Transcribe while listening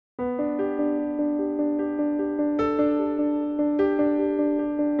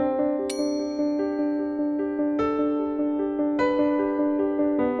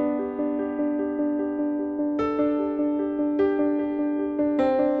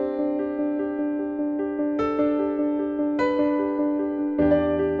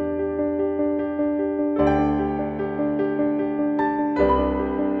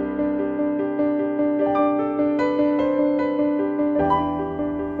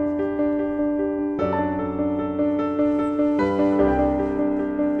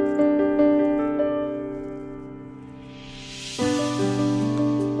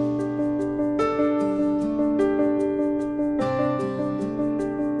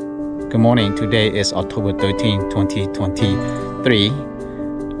Good morning. Today is October 13, 2023.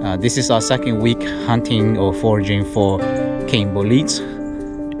 This is our second week hunting or foraging for King Boletes.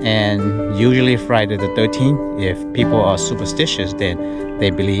 And usually Friday the 13th, if people are superstitious, then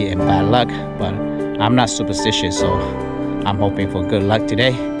they believe in bad luck. But I'm not superstitious, so I'm hoping for good luck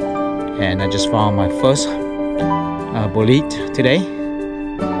today. And I just found my first bolete today.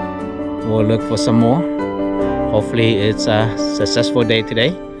 We'll look for some more. Hopefully it's a successful day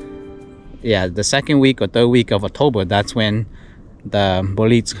today. Yeah, the second week or third week of October, that's when the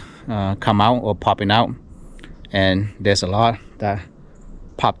boletes come out or popping out. And there's a lot that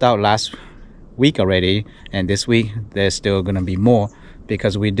popped out last week already, and this week there's still gonna be more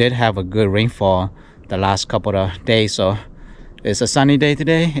because we did have a good rainfall the last couple of days. So it's a sunny day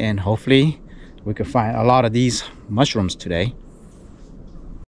today, and hopefully we can find a lot of these mushrooms today.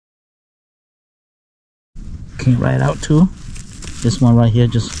 Came right out too. This one right here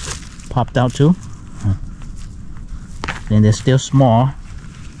just popped out too. And they're still small.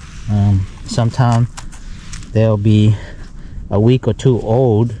 Sometimes they'll be a week or two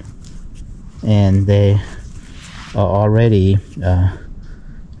old and they are already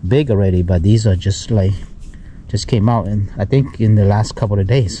big already, but these are just came out, and I think in the last couple of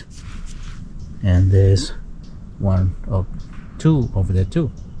days. And there's one or two over there too.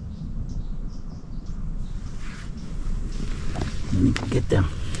 Let me get them.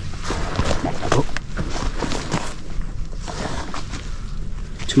 Oh.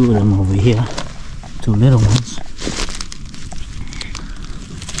 Two of them over here, two little ones.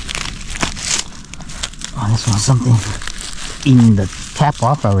 Oh, this one's something eating the cap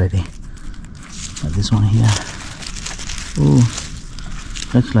off already. But this one here, ooh,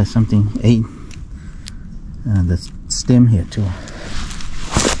 looks like something ate the stem here too.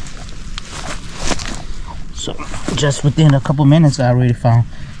 So just within a couple minutes, I already found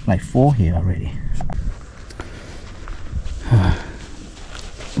like 4 here already.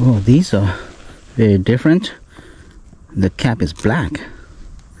 Oh, these are very different. The cap is black.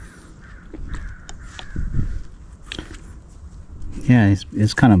 Yeah,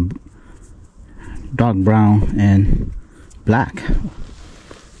 it's kind of dark brown and black.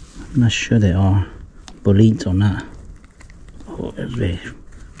 I'm not sure they are boletes or not. Oh, it's very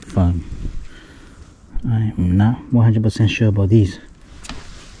fun. I am not 100% sure about these.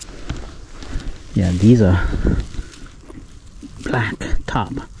 Yeah, these are black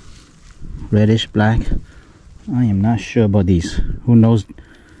top, reddish black. I am not sure about these. Who knows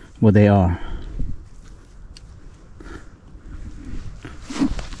what they are?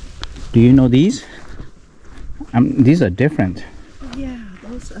 Do you know these? These are different. Yeah,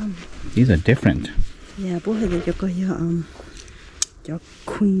 those These are different. Yeah, your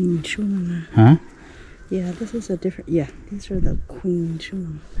queen shunama. Huh? Yeah, this is a different. Yeah, these are the queen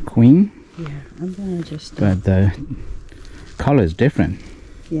shunama. Queen? Yeah, I'm gonna just. But the color is different.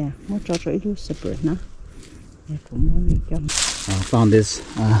 Yeah, more chocolate. It was separate, nah. Yeah, for morning. I found this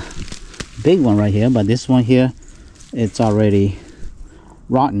big one right here, but this one here, it's already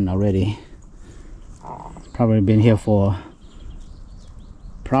rotten already. Probably been here for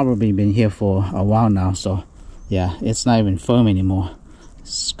a while now. So yeah, it's not even firm anymore.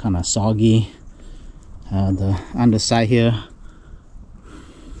 It's kind of soggy. The underside here,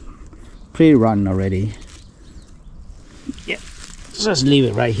 pretty rotten already. Yeah, just leave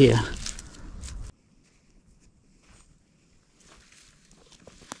it right here.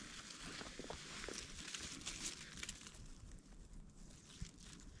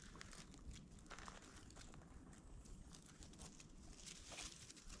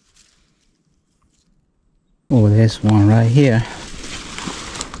 Oh, there's one right here.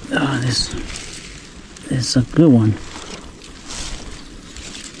 Oh, this is a good one.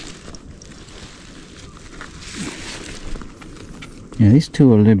 Yeah, these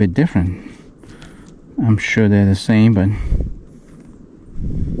two are a little bit different. I'm sure they're the same, but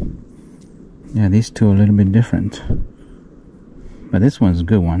yeah, these two are a little bit different. But this one's a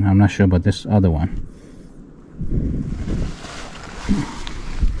good one. I'm not sure about this other one.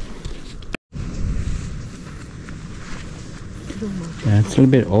 Yeah, it's a little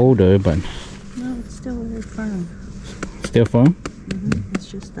bit older, but no, it's still very firm. Still firm? Mm-hmm.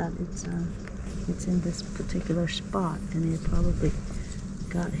 It's just that it's in this particular spot, and it probably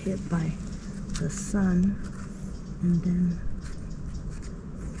got hit by the sun, and then.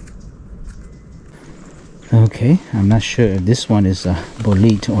 Okay, I'm not sure if this one is a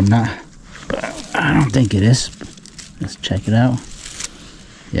bolete or not, but I don't think it is. Let's check it out.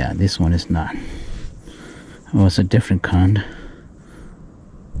 Yeah, this one is not. Oh, it's a different kind.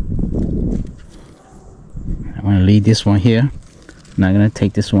 I'm gonna leave this one here. I'm not gonna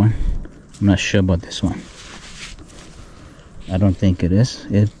take this one. I'm not sure about this one. I don't think it is.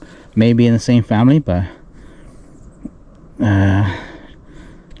 It may be in the same family, but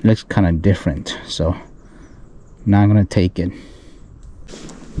looks kind of different. So now I'm gonna take it.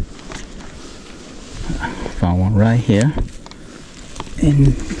 Found one right here in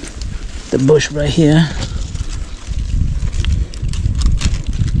the bush right here.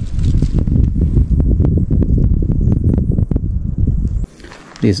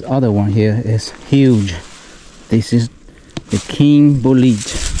 This other one here is huge. This is the King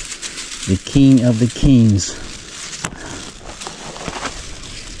Boletes, the king of the kings.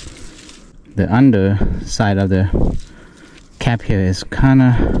 The underside of the cap here is kind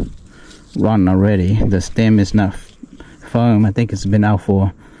of rotten already. The stem is not firm. I think it's been out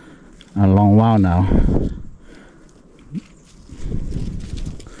for a long while now.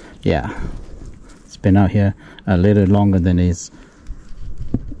 Yeah, it's been out here a little longer than it is.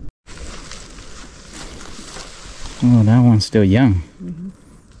 Oh, that one's still young.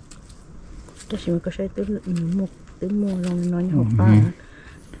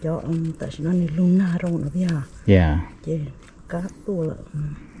 Yeah.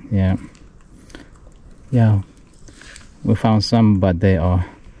 Yeah. Yeah. We found some, but they are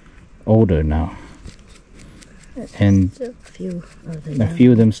older now. And a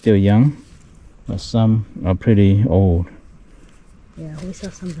few of them still young, but some are pretty old. Yeah, we saw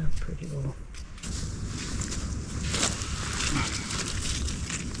some that are pretty old.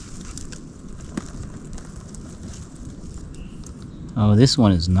 Oh, this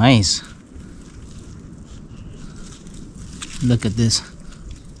one is nice. Look at this.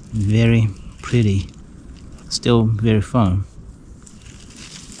 Very pretty. Still very fun.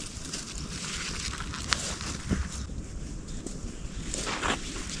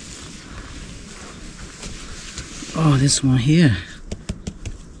 Oh, this one here.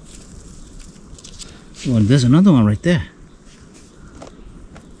 Oh, there's another one right there.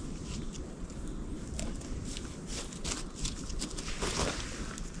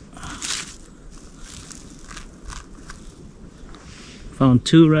 Found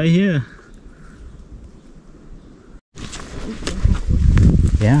two right here.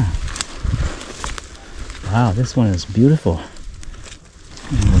 Yeah. Wow, this one is beautiful.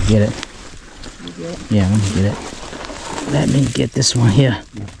 We'll get it. Yeah, let me get it. Let me get this one here.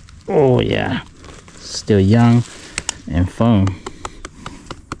 Oh yeah. Still young and firm.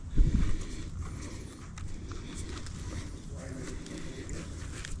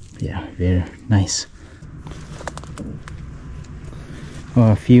 Yeah, very nice.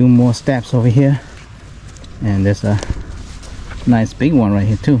 Oh, a few more steps over here, and there's a nice big one right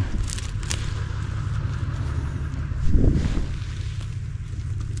here too.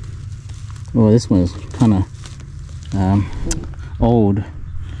 Oh, this one is kind of old.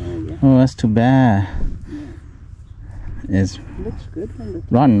 Oh, that's too bad. It's Looks good from the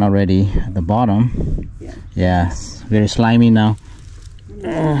rotten already at the bottom. Yeah, it's very slimy now.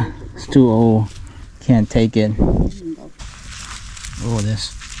 It's too old. Can't take it. Oh, this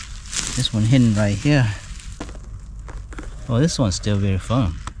one hidden right here. Oh, this one's still very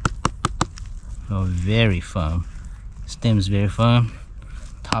firm. Oh, very firm. Stem's very firm.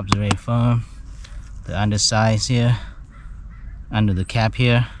 Top's very firm. The undersides here, under the cap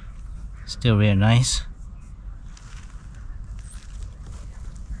here, still very nice.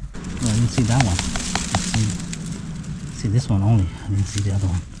 Oh, I didn't see that one. See this one only. I didn't see the other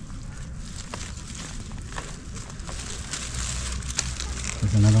one.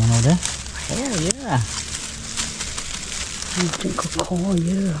 There's another one over there. Hell yeah. Oh,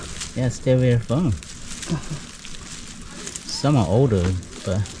 yeah. Yeah, it's still very firm. Some are older,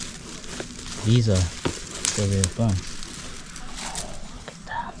 but these are still very firm.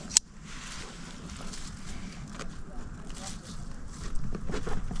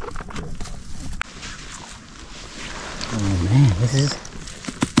 Oh man, this is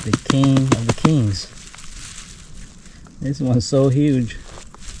the king of the kings. This one's so huge.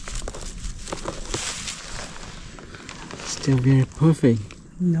 Still very perfect.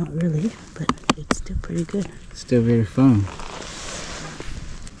 Not really, but it's still pretty good. Still very firm.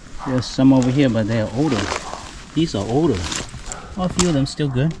 There's some over here, but they are older. These are older. Well, a few of them still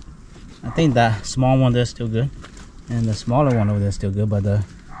good. I think that small one there's still good, and the smaller one over there is still good. But the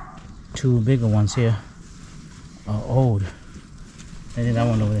two bigger ones here are old. I think that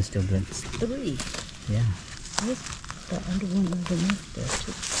one over there is still good. It's three. Yeah. There's the other one underneath there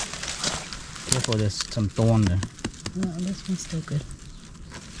too. Careful, there's some thorn there. No, this one's still good.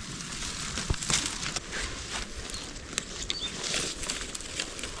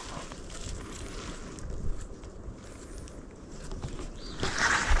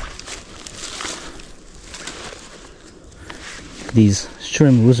 these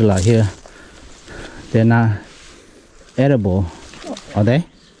shrimp ruzula here, they're not edible, are they?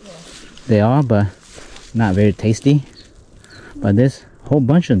 Yeah. They are, but not very tasty. But there's a whole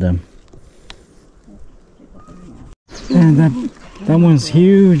bunch of them. Man, that one's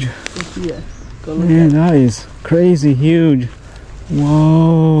huge. Man, that is crazy huge.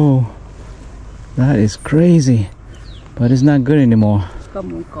 Whoa, that is crazy. But it's not good anymore.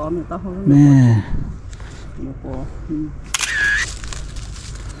 Man,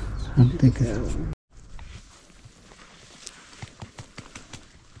 I'm thinking.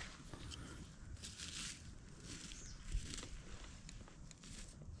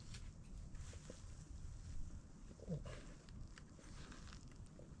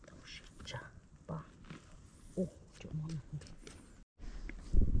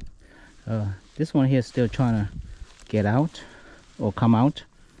 This one here is still trying to get out or come out.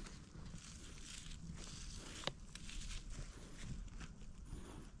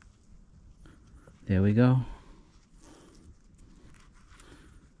 There we go.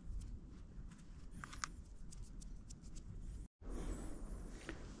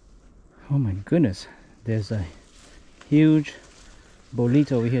 Oh my goodness, there's a huge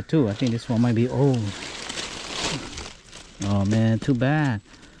bolete over here too. I think this one might be old. Oh man, too bad.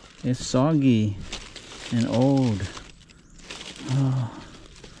 It's soggy and old. Oh.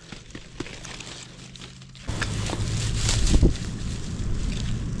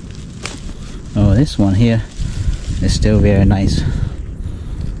 Oh, this one here is still very nice.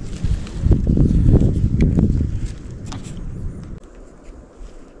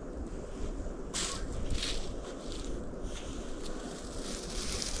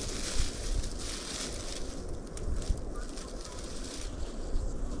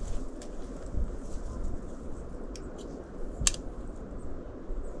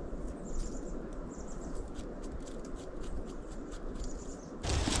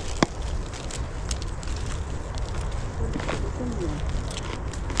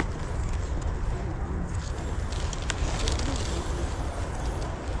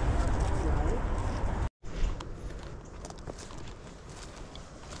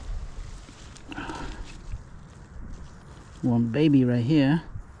 One baby right here.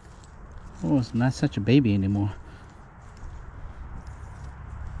 Oh, it's not such a baby anymore.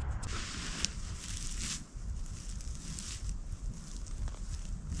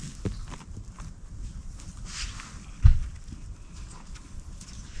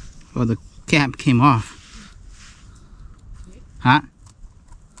 Oh, the cap came off. Huh?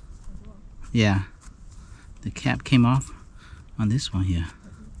 Yeah. The cap came off on this one here.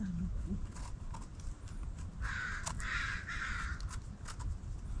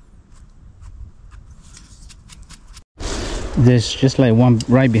 There's just like one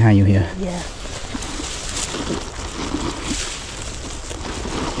right behind you here. Yeah.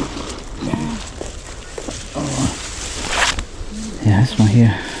 Oh. Yeah, this one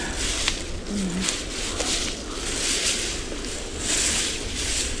here.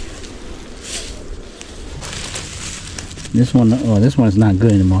 This one, oh, this one is not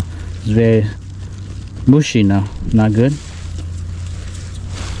good anymore. It's very mushy now, not good.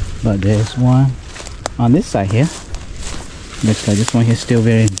 But there's one on this side here. Looks like this one here is still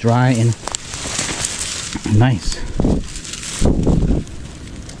very dry and nice.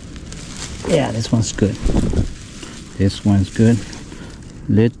 Yeah, this one's good. This one's good.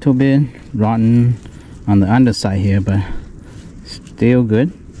 Little bit rotten on the underside here, but still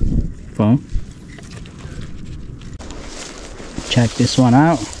good. Fun. Check this one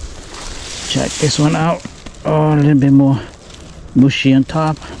out. Check this one out. Oh, a little bit more mushy on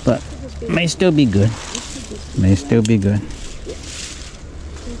top, but may still be good. May still be good.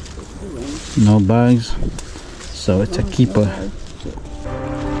 No bugs, so it's a keeper.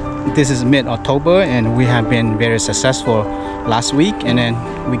 This is mid-October and we have been very successful last week, and then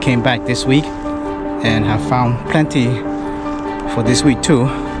we came back this week and have found plenty for this week too.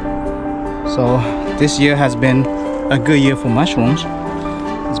 So this year has been a good year for mushrooms.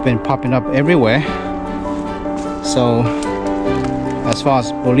 It's been popping up everywhere. So as far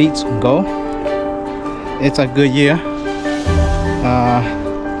as boletes go, it's a good year.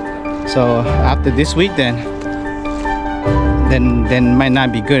 So after this week, then might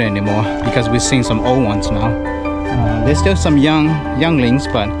not be good anymore because we're seeing some old ones now. There's still some younglings,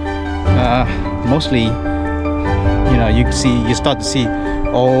 but mostly, you know, you start to see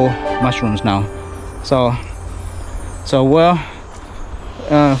old mushrooms now. So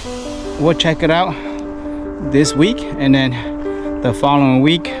we'll check it out this week, and then the following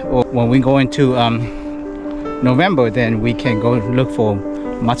week, or when we go into November, then we can go look for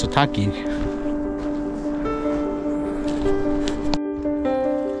matsutake.